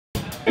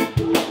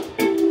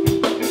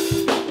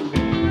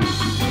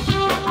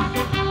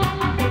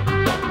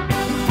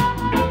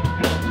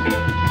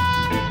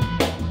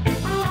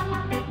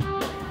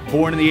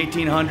Born in the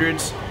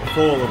 1800s,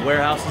 full of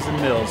warehouses and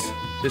mills,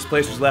 this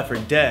place was left for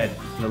dead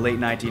in the late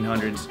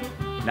 1900s.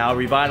 Now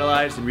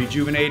revitalized and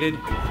rejuvenated,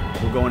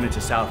 we're going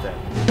into South End.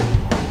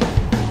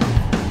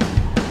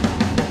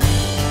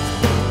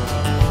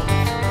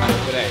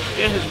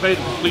 It has made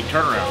a complete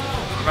turnaround.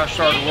 When I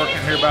started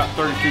working here about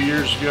 32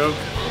 years ago,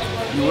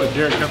 you wouldn't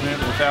dare come in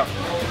without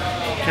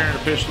carrying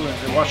a pistol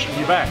and watching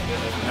your back.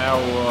 Now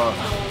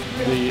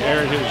the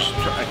area has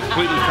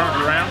completely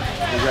turned around.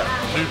 We've got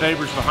new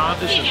neighbors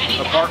behind us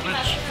and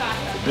apartments.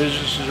 The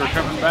businesses are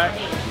coming back,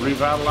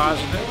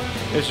 revitalizing it.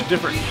 It's a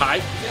different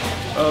type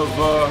of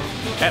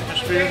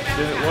atmosphere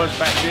than it was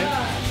back then.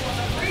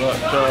 But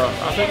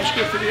I think it's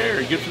good for the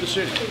area, good for the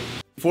city.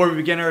 Before we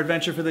begin our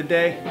adventure for the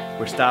day,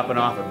 we're stopping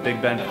off at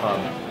Big Bend Pub.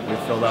 We're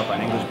filled up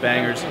on English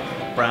bangers,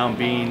 brown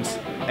beans,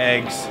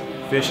 eggs,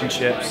 fish and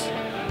chips.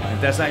 And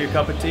if that's not your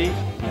cup of tea,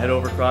 head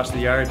over across the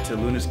yard to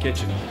Luna's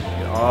Kitchen.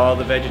 Get all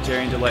the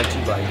vegetarian delights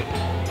you like.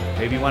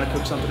 Maybe you want to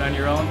cook something on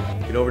your own?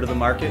 Get over to the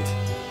market.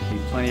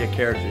 Meet plenty of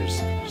characters,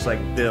 just like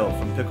Bill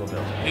from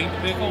Pickleville. Pink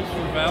pickles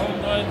for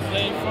Valentine's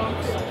Day,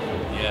 folks?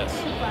 Yes.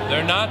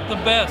 They're not the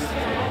best.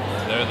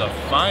 They're the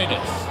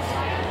finest.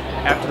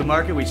 After the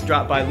market, we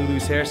dropped by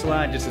Lulu's hair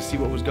salon just to see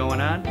what was going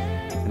on,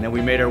 and then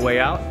we made our way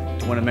out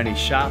to one of many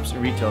shops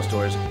and retail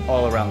stores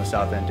all around the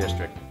South End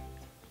district.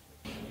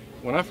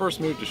 When I first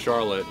moved to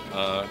Charlotte,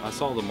 I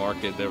saw the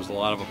market. There was a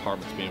lot of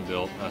apartments being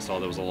built. I saw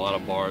there was a lot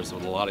of bars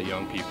with a lot of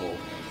young people.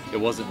 It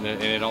wasn't,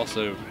 and it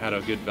also had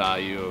a good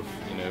value of,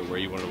 you know, where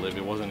you want to live.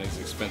 It wasn't as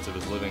expensive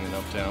as living in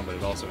uptown, but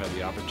it also had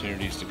the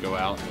opportunities to go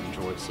out and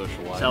enjoy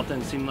social life. South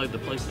End seemed like the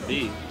place to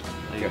be.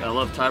 Like, I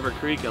love Tiber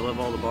Creek. I love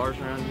all the bars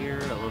around here.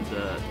 I love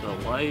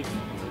the life.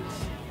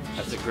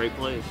 It's a great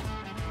place.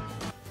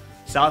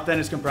 South End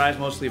is comprised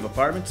mostly of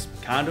apartments,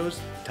 condos,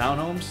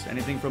 townhomes,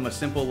 anything from a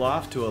simple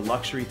loft to a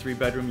luxury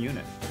 3-bedroom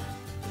unit.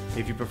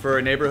 If you prefer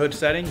a neighborhood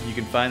setting, you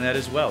can find that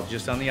as well,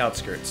 just on the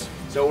outskirts.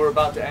 So we're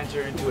about to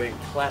enter into a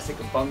classic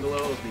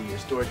bungalow of the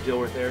historic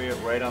Dilworth area,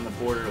 right on the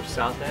border of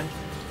South End.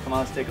 Come on,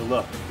 let's take a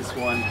look. This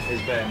one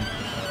has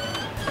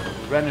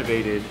been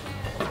renovated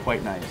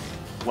quite nice.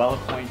 Well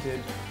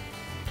appointed,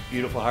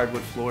 beautiful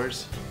hardwood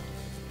floors.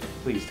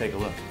 Please take a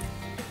look.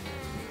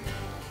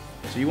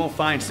 So you won't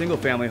find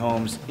single-family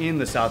homes in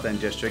the South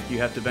End district. You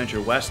have to venture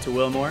west to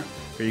Wilmore,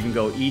 or you can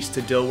go east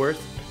to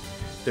Dilworth.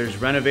 There's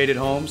renovated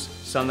homes,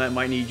 some that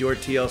might need your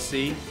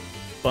TLC,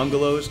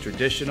 bungalows,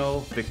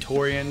 traditional,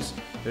 Victorians.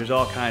 There's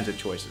all kinds of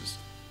choices.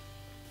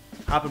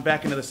 Hopping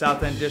back into the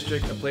South End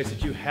district, a place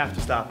that you have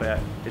to stop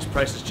at is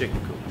Price's Chicken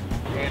Coop.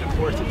 And of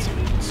course, it's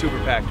super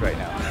packed right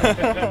now.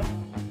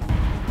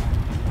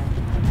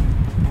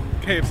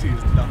 KFC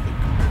is nothing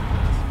compared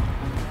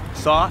to this.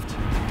 Soft,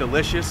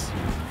 delicious,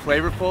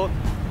 flavorful.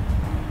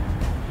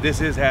 This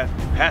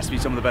has to be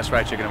some of the best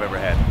fried chicken I've ever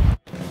had.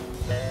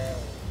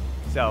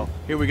 So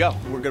here we go.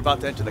 We're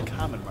about to enter the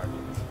common market.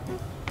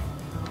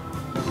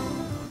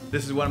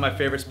 This is one of my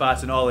favorite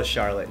spots in all of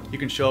Charlotte. You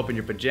can show up in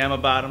your pajama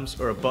bottoms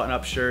or a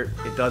button-up shirt.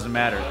 It doesn't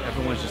matter.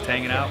 Everyone's just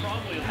hanging out,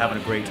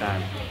 having a great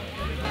time.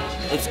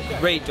 It's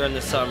great during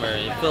the summer.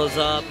 It fills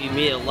up. You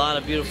meet a lot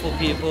of beautiful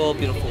people,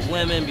 beautiful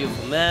women,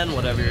 beautiful men,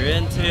 whatever you're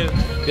into.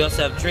 We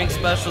also have drink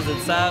specials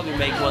inside. We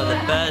make one of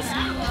the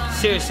best,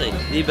 seriously,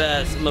 the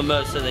best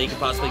mimosa that you can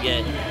possibly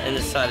get in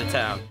this side of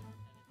town.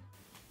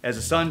 As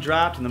the sun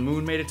dropped and the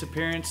moon made its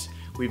appearance,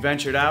 we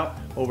ventured out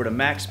over to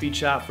Mac's Speed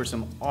Shop for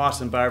some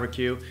awesome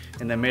barbecue,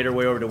 and then made our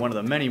way over to one of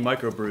the many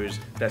microbrews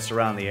that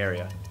surround the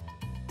area.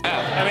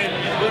 I mean,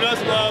 who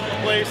doesn't love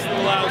a place that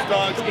allows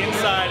dogs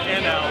inside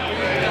and out,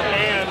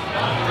 and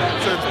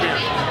serves beer?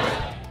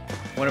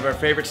 One of our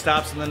favorite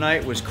stops of the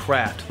night was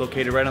Craft,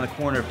 located right on the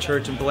corner of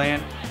Church and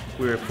Bland.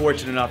 We were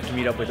fortunate enough to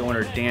meet up with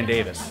owner Dan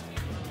Davis.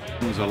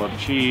 I love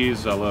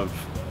cheese, I love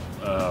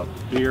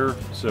beer,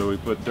 so we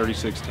put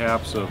 36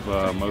 taps of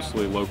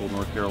mostly local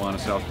North Carolina,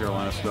 South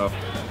Carolina stuff.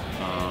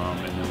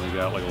 And then we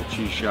got like a little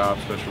cheese shop,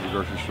 specialty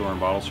grocery store and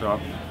bottle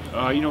shop.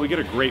 You know, we get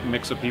a great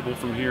mix of people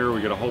from here.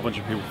 We get a whole bunch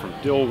of people from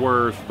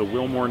Dilworth, the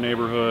Wilmore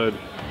neighborhood,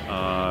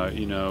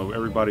 you know,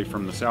 everybody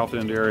from the South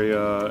End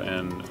area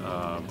and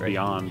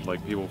beyond.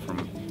 Like people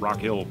from Rock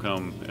Hill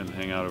come and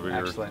hang out over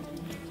here. Excellent.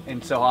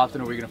 And so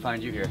often are we going to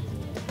find you here?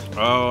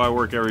 Oh, I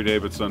work every day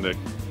but Sunday.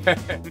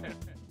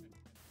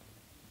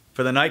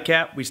 For the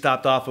nightcap, we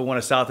stopped off at one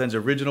of South End's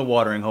original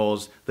watering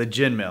holes, the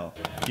Gin Mill.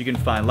 You can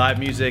find live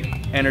music,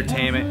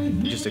 entertainment,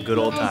 and just a good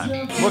old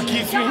time. What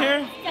keeps me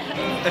here?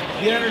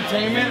 The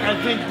entertainment. I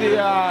think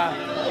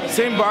the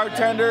same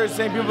bartenders,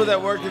 same people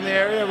that work in the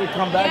area, we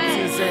come back to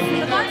see the same people.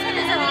 The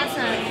bartenders are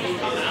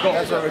awesome.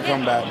 That's why we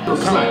come back.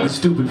 Slightly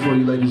stupid for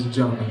you, ladies and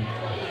gentlemen.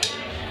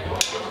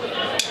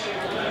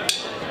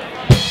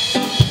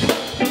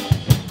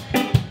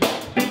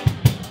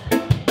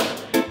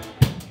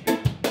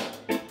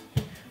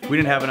 We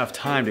didn't have enough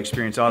time to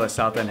experience all that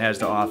South End has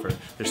to offer.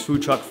 There's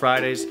Food Truck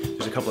Fridays,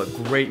 there's a couple of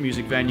great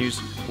music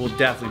venues. We'll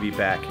definitely be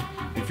back.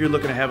 If you're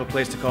looking to have a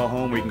place to call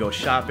home where you can go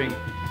shopping,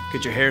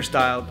 get your hair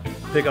styled,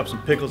 pick up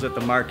some pickles at the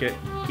market,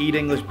 eat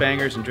English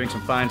bangers and drink some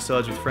fine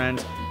suds with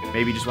friends,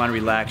 maybe you just want to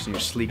relax in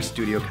your sleek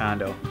studio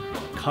condo,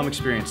 come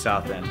experience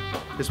South End.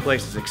 This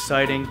place is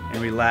exciting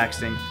and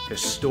relaxing,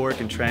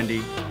 historic and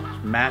trendy,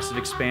 massive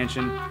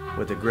expansion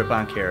with a grip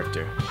on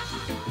character.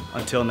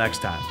 Until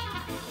next time.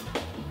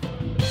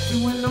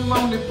 2 in the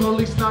morning,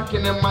 police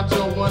knocking at my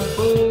door. One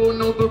fool,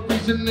 know the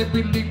reason they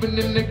be leaving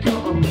and they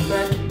coming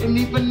back. And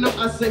even though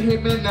I say, hey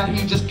man, now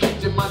he just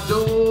kicked in my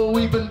door.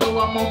 Even though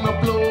I'm on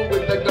the floor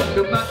with a gun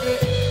to my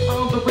head.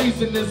 All the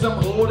reason is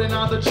I'm holding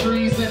all the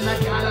trees and I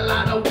got a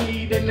lot of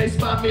weed and they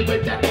spot me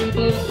with that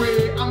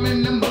infrared. I'm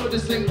in the mud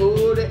and sing,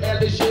 oh, the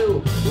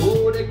LSU,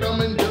 oh, they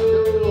coming through.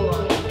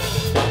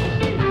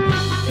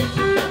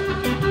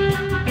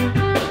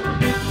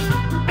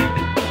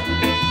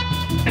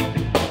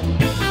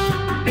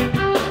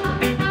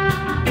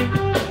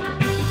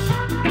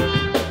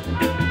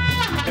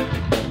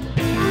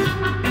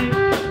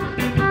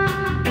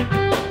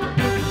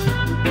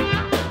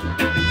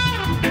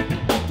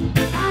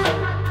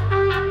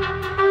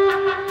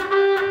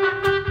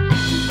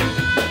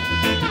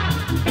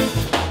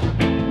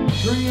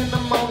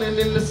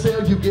 In the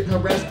cell, you get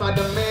harassed by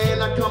the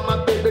man. I call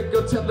my baby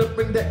girl, tell her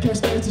bring that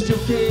cash as you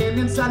can.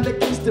 Inside the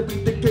case to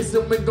beat the case,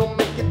 and we gon'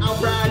 make it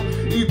alright.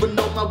 Even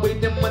though my way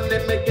the money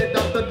make it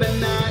up to the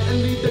night.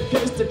 And leave the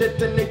case to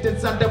detonate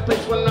inside the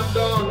place while I'm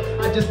gone.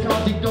 I just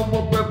called you, don't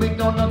worry, we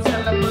gonna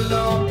tell him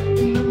alone.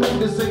 In the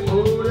morning, say,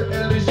 oh, the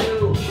hell is